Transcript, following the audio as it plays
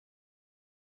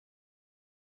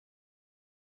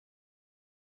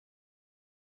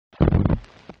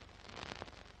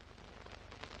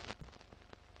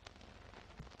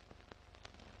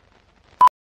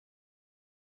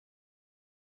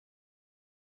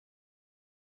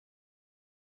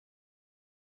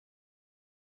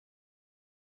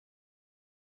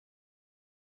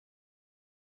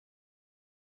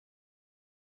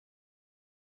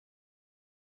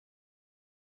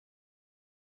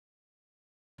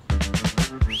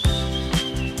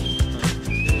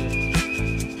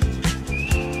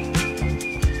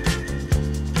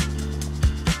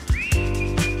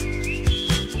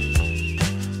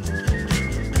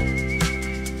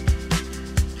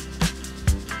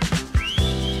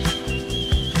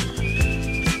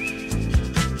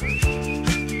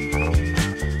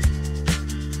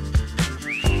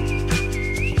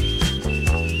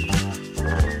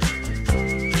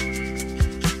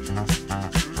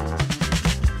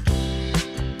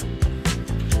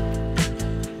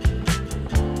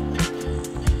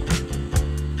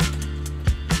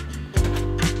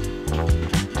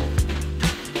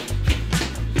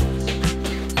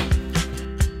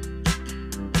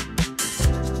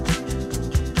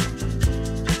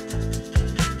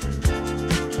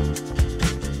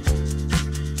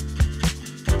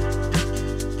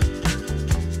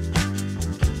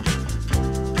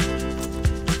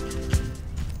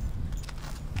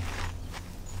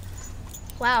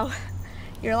Wow,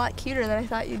 you're a lot cuter than I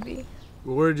thought you'd be.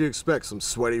 Well, what did you expect, some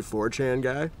sweaty 4chan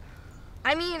guy?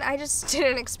 I mean, I just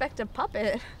didn't expect a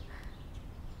puppet.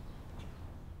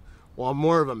 Well, I'm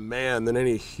more of a man than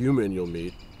any human you'll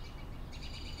meet.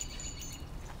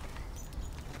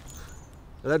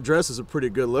 That dress is a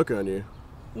pretty good look on you.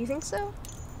 You think so?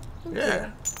 Thank Yeah.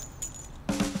 you.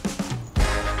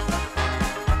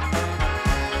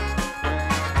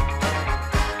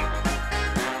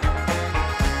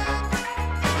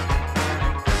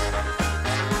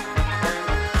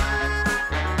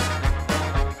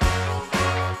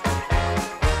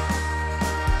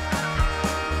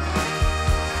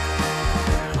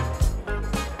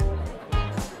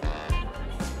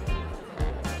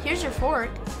 Here's your fork.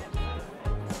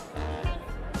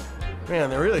 Man,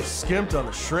 they really skimped on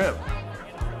the shrimp.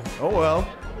 Oh well.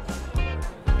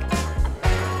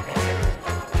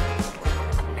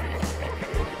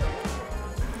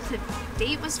 The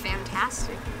date was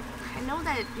fantastic. I know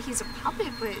that he's a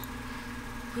puppet, but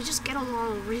we just get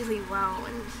along really well,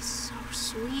 and he's so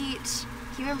sweet.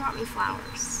 He even brought me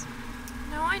flowers.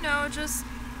 No, I know, just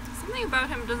something about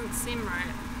him doesn't seem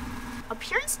right.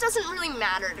 Appearance doesn't really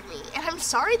matter to me, and I'm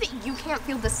sorry that you can't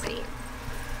feel the same.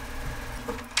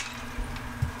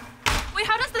 Wait,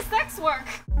 how does the sex work?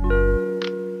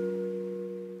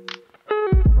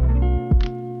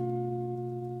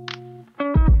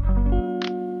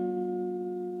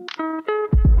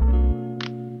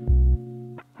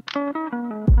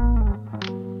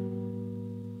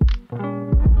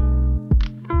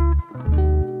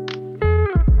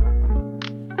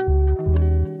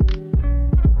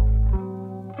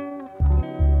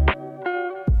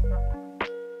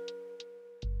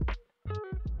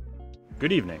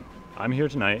 Good evening. I'm here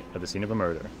tonight at the scene of a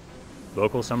murder.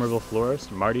 Local Somerville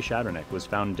florist Marty Shatternick was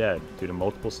found dead due to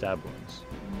multiple stab wounds.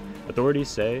 Authorities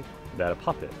say that a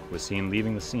puppet was seen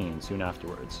leaving the scene soon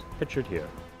afterwards, pictured here.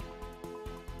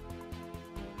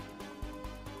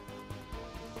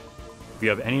 If you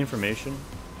have any information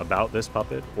about this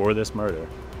puppet or this murder,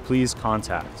 please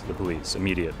contact the police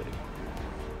immediately.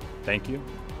 Thank you.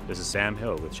 This is Sam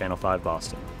Hill with Channel 5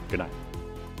 Boston. Good night.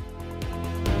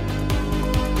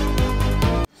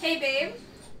 Hey, babe.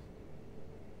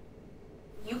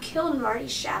 You killed Marty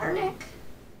Shatternick?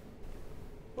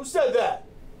 Who said that?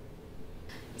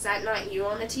 Is that not you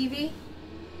on the TV?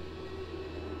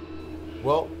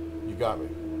 Well, you got me.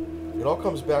 It all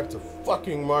comes back to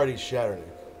fucking Marty Shatternick.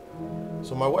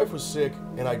 So my wife was sick,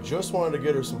 and I just wanted to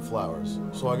get her some flowers.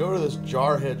 So I go to this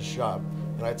jarhead shop,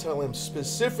 and I tell him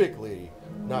specifically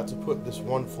not to put this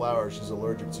one flower she's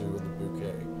allergic to in the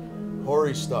bouquet.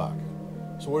 Hoary stock.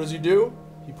 So what does he do?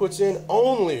 He puts in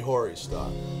only hoary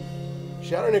stock.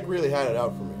 Shatternick really had it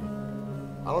out for me.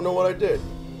 I don't know what I did.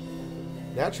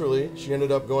 Naturally, she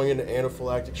ended up going into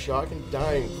anaphylactic shock and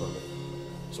dying from it.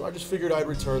 So I just figured I'd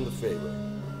return the favor.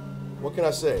 What can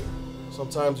I say?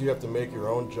 Sometimes you have to make your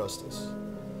own justice.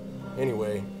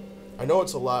 Anyway, I know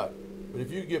it's a lot, but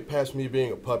if you get past me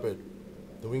being a puppet,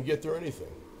 then we can get through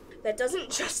anything. That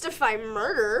doesn't justify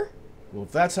murder. Well,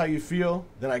 if that's how you feel,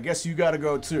 then I guess you gotta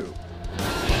go too.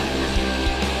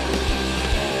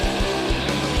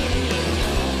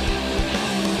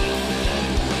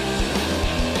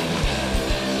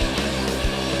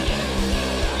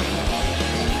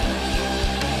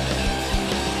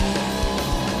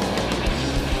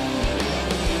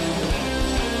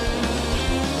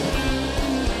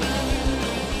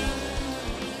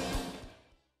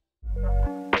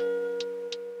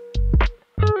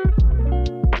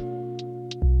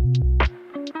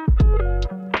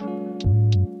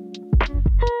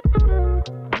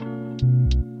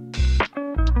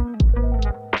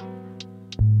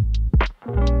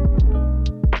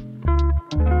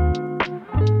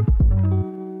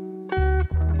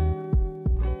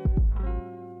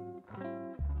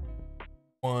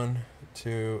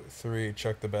 2, 3,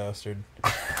 chuck the bastard.